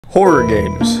Horror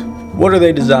games. What are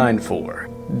they designed for?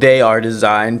 They are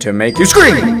designed to make you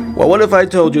scream! Well, what if I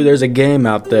told you there's a game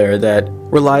out there that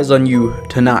relies on you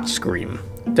to not scream?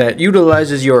 That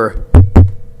utilizes your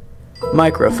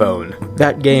microphone.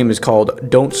 That game is called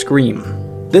Don't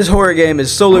Scream. This horror game is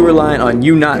solely reliant on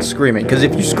you not screaming, because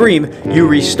if you scream, you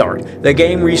restart. The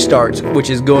game restarts, which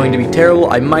is going to be terrible.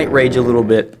 I might rage a little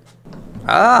bit.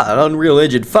 An Unreal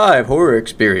Engine 5 horror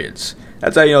experience.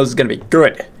 That's how you know this is going to be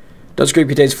good. Don't Scream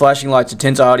contains flashing lights,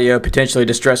 intense audio, potentially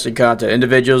distressing content.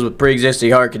 Individuals with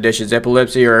pre-existing heart conditions,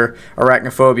 epilepsy, or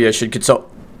arachnophobia should consult.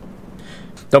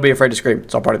 Don't be afraid to scream.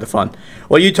 It's all part of the fun.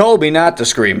 Well, you told me not to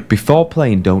scream. Before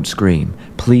playing Don't Scream,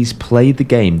 please play the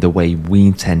game the way we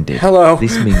intended. Hello.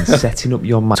 This means setting up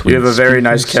your mic. You have a very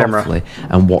nice camera. Softly,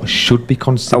 and what should be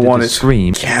considered a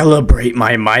scream. Calibrate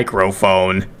my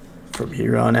microphone. From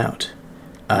here on out,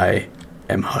 I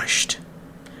am hushed.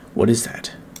 What is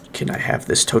that? Can I have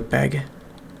this tote bag?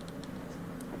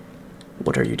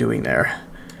 What are you doing there?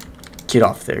 Get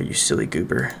off there, you silly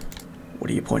goober.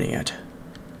 What are you pointing at?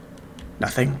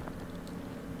 Nothing?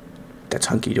 That's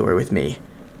hunky-dory with me.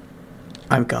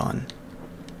 I'm gone.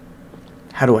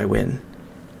 How do I win?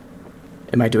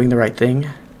 Am I doing the right thing?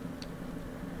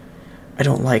 I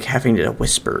don't like having to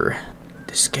whisper.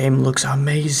 This game looks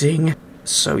amazing.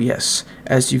 So yes,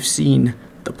 as you've seen,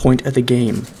 the point of the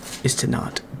game is to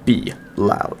not be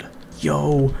loud.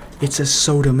 Yo, it's a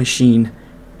soda machine.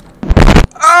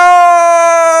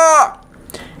 Ah!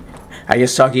 I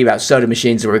guess talking about soda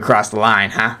machines where we crossed the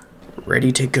line, huh?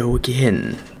 Ready to go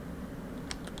again.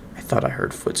 I thought I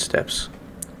heard footsteps,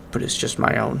 but it's just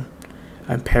my own.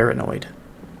 I'm paranoid.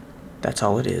 That's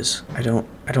all it is. I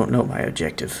don't know my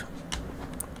objective.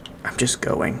 I'm just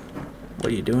going. What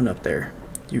are you doing up there,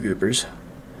 you goobers?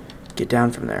 Get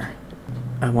down from there.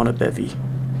 I want a bevy.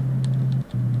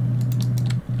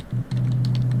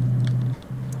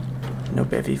 No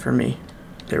bevy for me.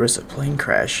 There was a plane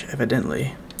crash,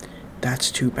 evidently. That's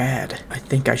too bad. I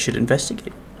think I should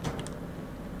investigate.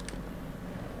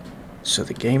 So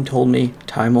the game told me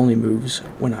time only moves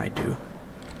when I do.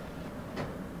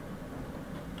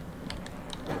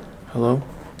 Hello?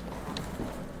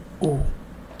 Oh,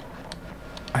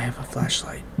 I have a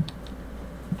flashlight.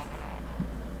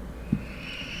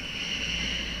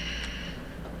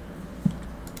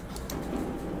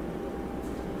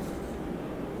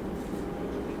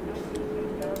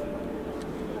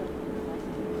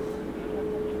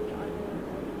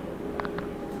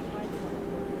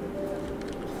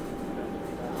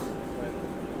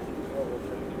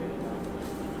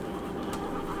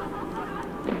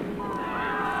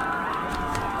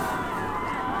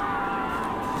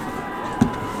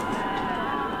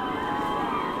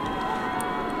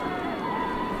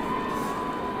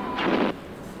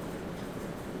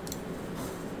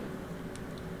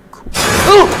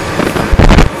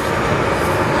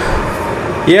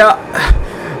 Yeah,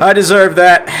 I deserve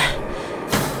that.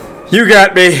 You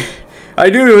got me. I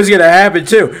knew it was gonna happen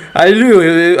too. I knew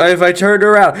if I turned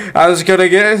around, I was gonna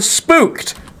get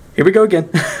spooked. Here we go again.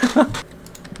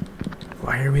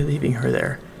 Why are we leaving her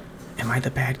there? Am I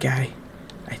the bad guy?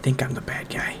 I think I'm the bad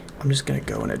guy. I'm just gonna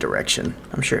go in a direction.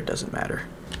 I'm sure it doesn't matter.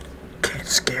 Can't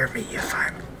scare me if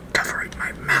I'm covering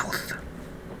my mouth.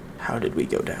 How did we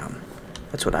go down?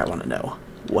 That's what I want to know.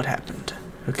 What happened?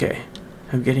 Okay.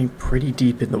 I'm getting pretty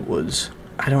deep in the woods.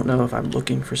 I don't know if I'm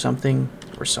looking for something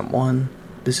or someone.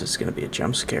 This is gonna be a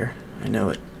jump scare. I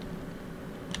know it.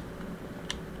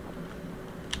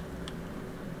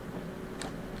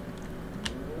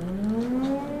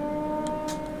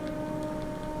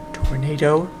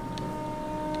 Tornado?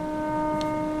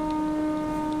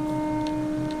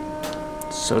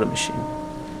 Soda machine.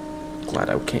 Glad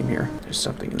I came here. There's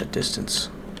something in the distance.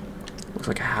 Looks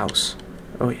like a house.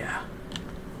 Oh yeah.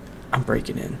 I'm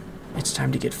breaking in. It's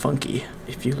time to get funky.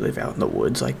 If you live out in the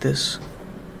woods like this,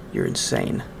 you're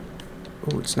insane.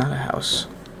 Oh, it's not a house.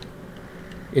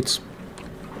 It's...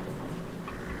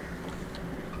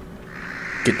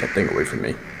 Get that thing away from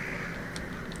me.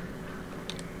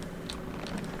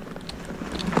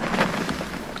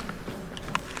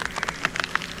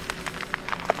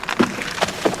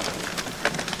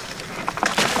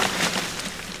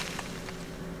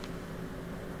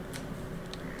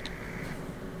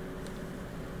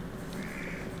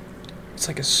 It's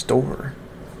like a store.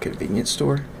 Convenience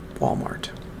store. Walmart.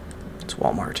 It's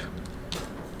Walmart.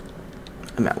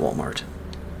 I'm at Walmart.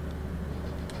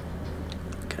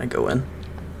 Can I go in?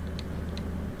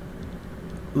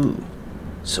 Ooh.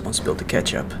 Someone spilled the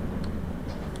ketchup.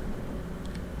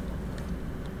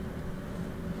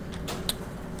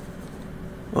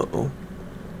 Uh-oh.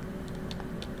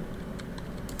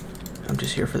 I'm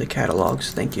just here for the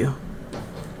catalogs, thank you.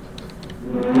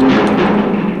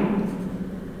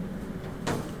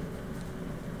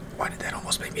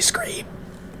 me scream.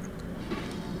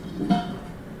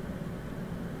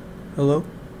 Hello?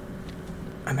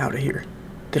 I'm out of here.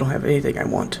 They don't have anything I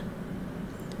want.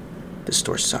 This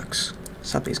store sucks.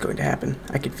 Something's going to happen.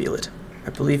 I can feel it.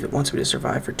 I believe it wants me to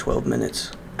survive for 12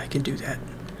 minutes. I can do that.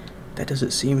 That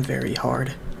doesn't seem very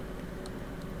hard.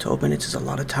 12 minutes is a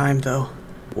lot of time, though.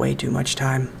 Way too much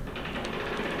time.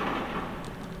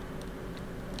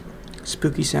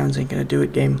 Spooky sounds ain't gonna do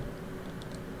it, game.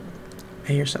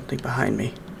 I hear something behind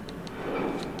me.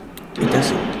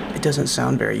 It doesn't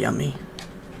sound very yummy.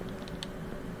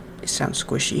 It sounds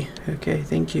squishy. Okay,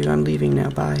 thank you. I'm leaving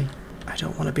now. Bye. I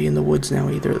don't want to be in the woods now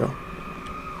either, though.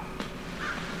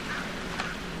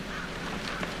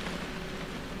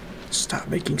 Stop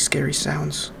making scary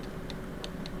sounds.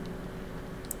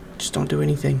 Just don't do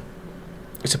anything.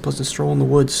 It's a pleasant stroll in the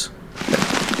woods.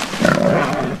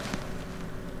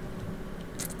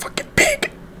 Fucking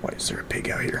pig! Why is there a pig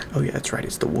out here? Oh yeah, that's right,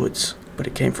 it's the woods. But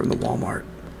it came from the Walmart.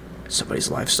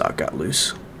 Somebody's livestock got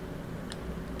loose.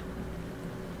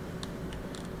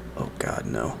 Oh god,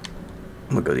 no.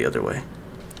 I'm gonna go the other way.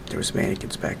 There was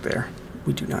mannequins back there.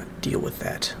 We do not deal with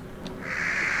that.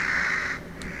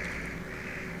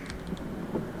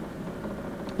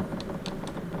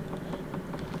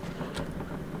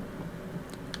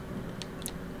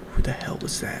 Who the hell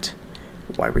was that?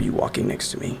 Why were you walking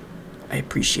next to me? I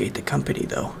appreciate the company,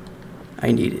 though.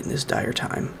 I need it in this dire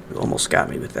time. You almost got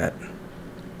me with that.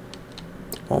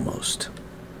 Almost.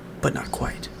 But not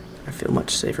quite. I feel much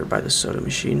safer by the soda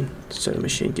machine. The soda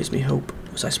machine gives me hope.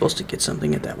 Was I supposed to get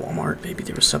something at that Walmart? Maybe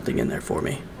there was something in there for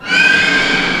me.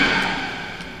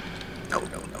 No,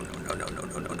 no, no, no, no, no, no,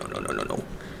 no, no, no, no, no, no.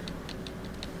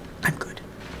 I'm good.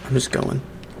 I'm just going.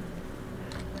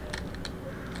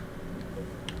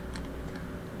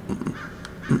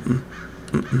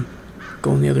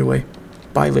 Going the other way.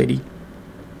 Bye, lady.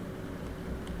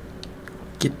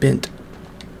 Get bent.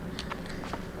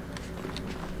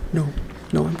 No,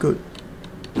 no, I'm good.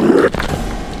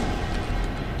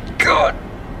 God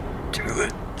damn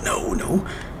it. No, no.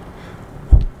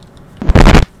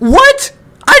 What?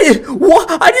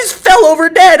 I just fell over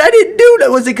dead. I didn't do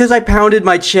that. Was it because I pounded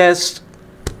my chest?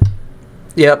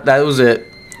 Yep, that was it.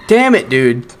 Damn it,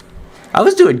 dude. I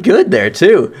was doing good there,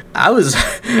 too.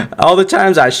 All the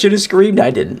times I should have screamed,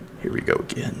 I didn't. Here we go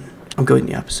again. I'm going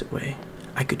the opposite way.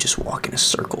 I could just walk in a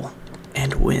circle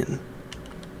and win.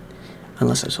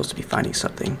 Unless I'm supposed to be finding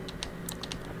something.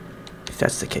 If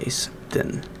that's the case,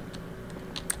 then...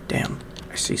 Damn,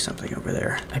 I see something over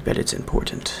there. I bet it's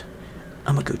important.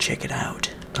 I'm gonna go check it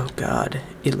out. Oh god,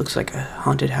 it looks like a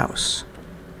haunted house.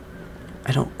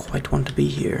 I don't quite want to be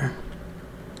here.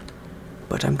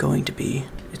 But I'm going to be.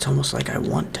 It's almost like I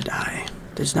want to die.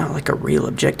 There's not like a real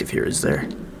objective here, is there?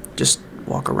 Just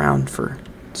walk around for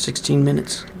 16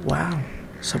 minutes. Wow,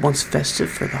 someone's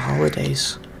festive for the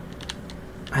holidays.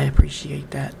 I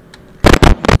appreciate that.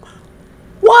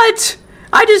 What?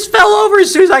 I just fell over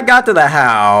as soon as I got to the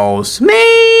house.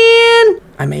 Man!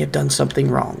 I may have done something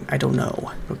wrong. I don't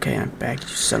know. Okay, I'm back, you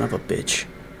son of a bitch.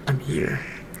 I'm here,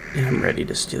 and I'm ready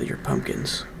to steal your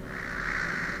pumpkins.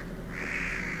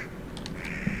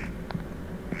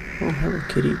 Oh, hello,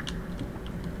 kitty.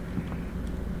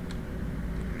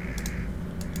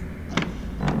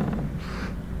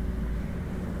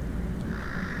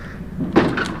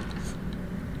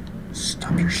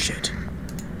 Stop your shit.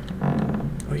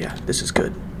 Oh yeah, this is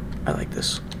good. I like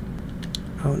this.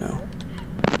 Oh no.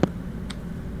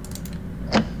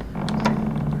 I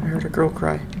heard a girl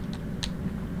cry.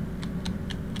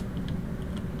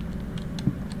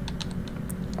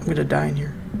 I'm gonna die in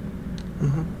here.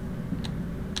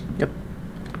 Yep.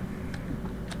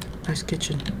 Nice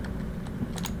kitchen.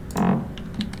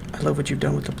 I love what you've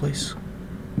done with the place.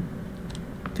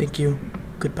 Thank you.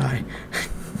 Goodbye.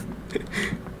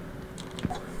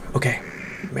 Okay,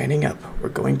 manning up. We're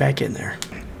going back in there.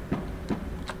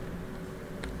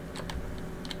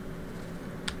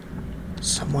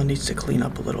 Someone needs to clean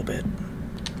up a little bit.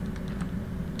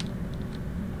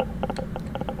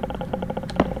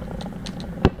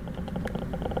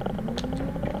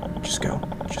 Just go.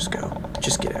 Just go.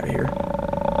 Just get out of here.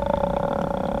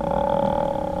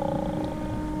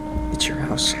 It's your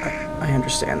house. I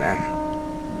understand that.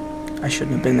 I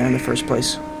shouldn't have been there in the first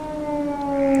place.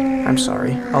 I'm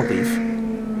sorry. I'll leave.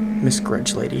 Miss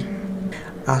Grudge Lady.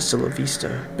 Hasta la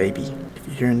vista, baby. If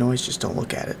you hear a noise, just don't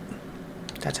look at it.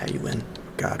 That's how you win.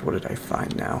 God, what did I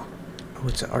find now? Oh,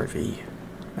 it's an RV.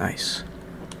 Nice.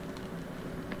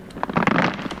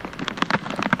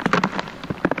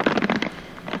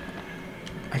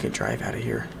 I can drive out of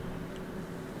here.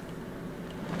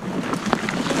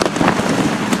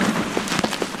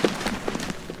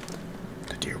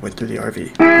 The deer went through the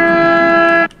RV.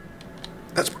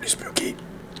 That's pretty spooky.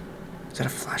 Is that a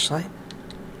flashlight?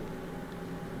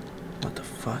 What the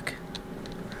fuck?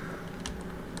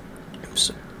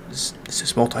 Is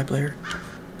this multiplayer?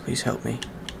 Please help me.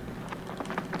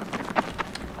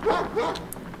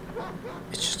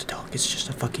 It's just a dog. It's just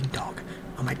a fucking dog.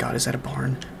 Oh my god, is that a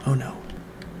barn? Oh no.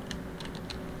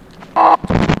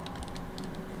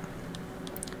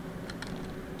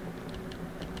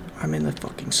 I'm in the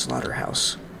fucking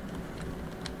slaughterhouse.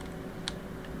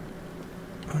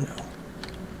 Oh no.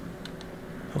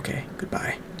 Okay,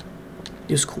 goodbye.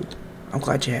 It was cool. I'm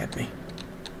glad you had me.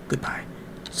 Goodbye.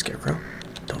 Scarecrow,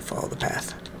 don't follow the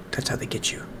path. That's how they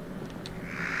get you.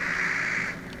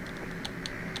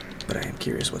 But I am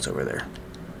curious what's over there.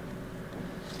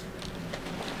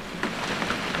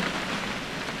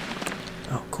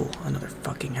 Oh, cool. Another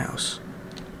fucking house.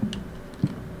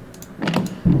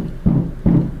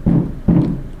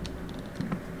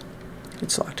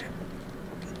 It's locked.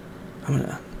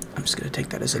 I'm just gonna take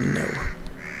that as a no.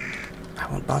 I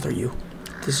won't bother you.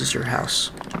 This is your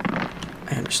house.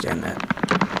 I understand that.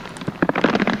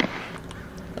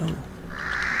 Oh.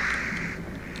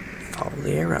 Follow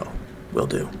the arrow. Will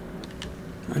do.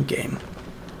 I'm game.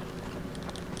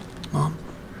 Mom?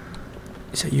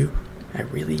 Is that you? I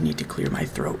really need to clear my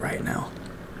throat right now.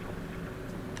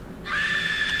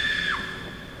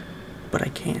 But I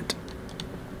can't.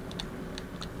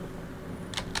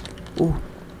 Ooh.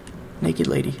 Naked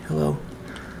lady. Hello.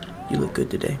 You look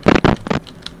good today.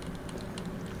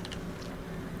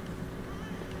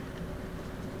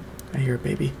 I hear a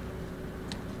baby.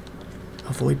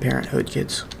 Avoid parenthood,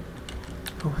 kids.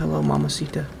 Oh, hello,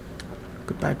 mamacita.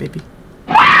 Goodbye, baby.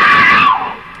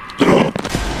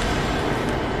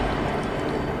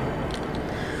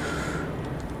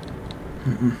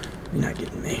 You're not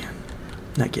getting me.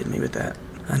 Not getting me with that.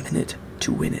 I'm in it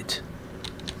to win it.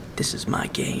 This is my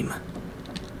game.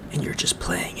 And you're just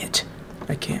playing it.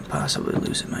 I can't possibly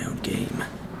lose at my own game.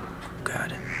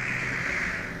 God.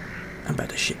 I'm about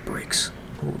to shit bricks.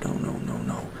 Oh, no, no, no,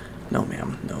 no. No,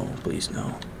 ma'am. No, please,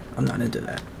 no. I'm not into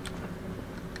that.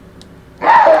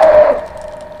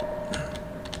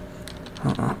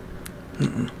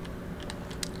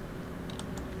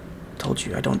 Told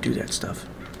you, I don't do that stuff.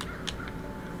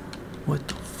 What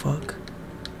the fuck?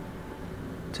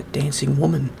 It's a dancing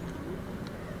woman.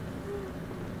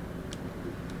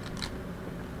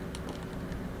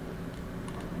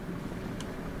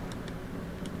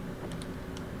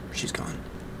 She's gone.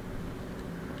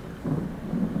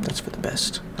 That's for the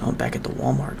best. I'm back at the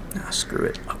Walmart. Nah, screw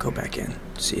it. I'll go back in,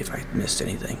 see if I missed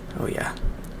anything. Oh yeah.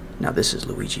 Now this is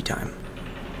Luigi time.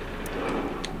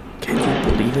 Can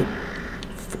you believe it?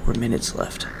 4 minutes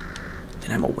left.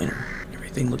 And I'm a winner.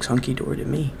 Everything looks hunky-dory to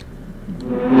me.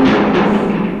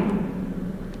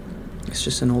 It's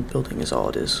just an old building is all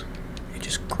it is. It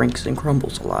just crinks and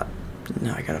crumbles a lot.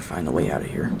 Now I gotta find a way out of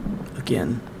here.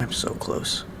 Again, I'm so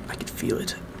close. I could feel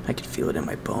it. I could feel it in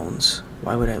my bones.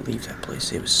 Why would I leave that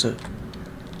place? It was so...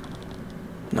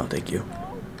 No, thank you.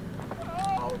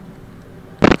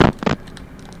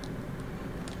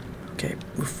 Okay,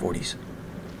 we're 40s.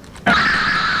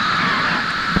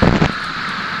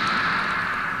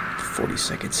 40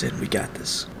 seconds in, we got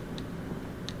this.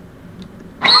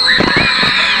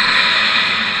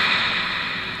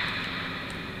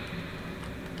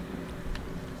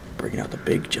 Bringing out the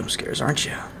big jump scares, aren't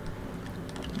you?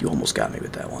 You almost got me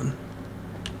with that one.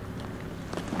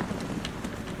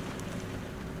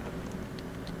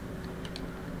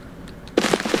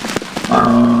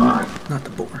 Not the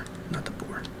boar. Not the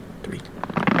boar. 3, 2.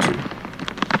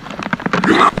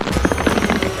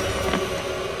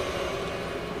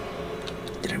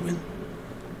 Did I win?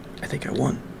 I think I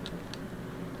won.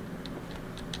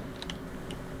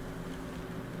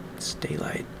 It's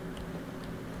daylight.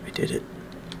 I did it.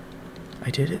 I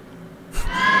did it.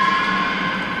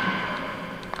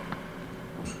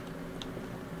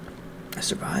 I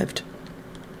survived.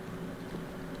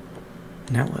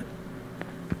 Now what?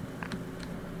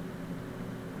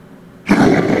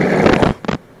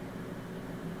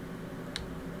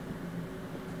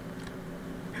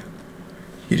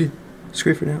 You did.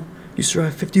 Scream for now. You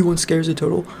survived 51 scares in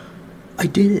total. I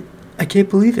did it. I can't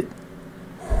believe it.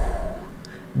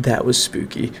 That was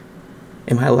spooky.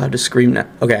 Am I allowed to scream now?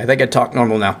 Okay, I think I talk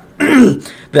normal now.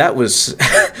 It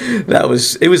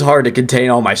was hard to contain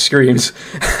all my screams.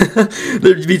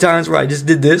 There'd be times where I just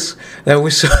did this. That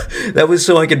was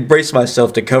so I could brace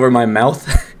myself to cover my mouth.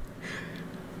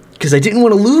 Because I didn't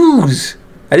want to lose.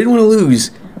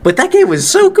 But that game was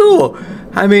so cool.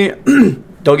 I mean,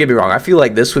 don't get me wrong. I feel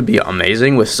like this would be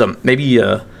amazing with some, maybe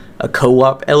a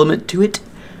co-op element to it.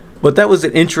 But that was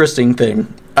an interesting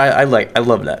thing. I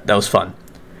love that. That was fun.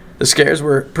 The scares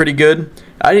were pretty good.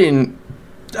 I didn't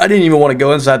even want to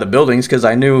go inside the buildings because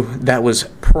I knew that was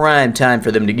prime time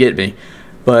for them to get me.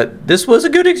 But this was a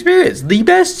good experience. The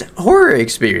best horror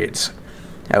experience.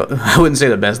 I wouldn't say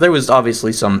the best. There was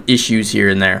obviously some issues here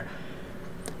and there.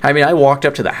 I mean, I walked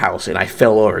up to the house and I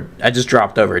fell over. I just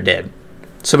dropped over dead.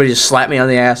 Somebody just slapped me on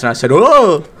the ass and I said,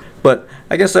 "Oh!" But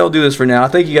I guess that'll do this for now.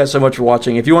 Thank you guys so much for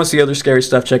watching. If you want to see other scary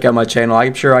stuff, check out my channel.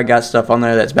 I'm sure I got stuff on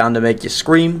there that's bound to make you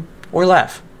scream or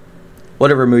laugh.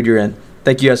 Whatever mood you're in.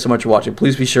 Thank you guys so much for watching.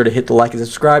 Please be sure to hit the like and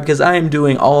subscribe because I am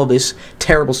doing all this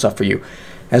terrible stuff for you.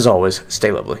 As always,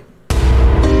 stay lovely.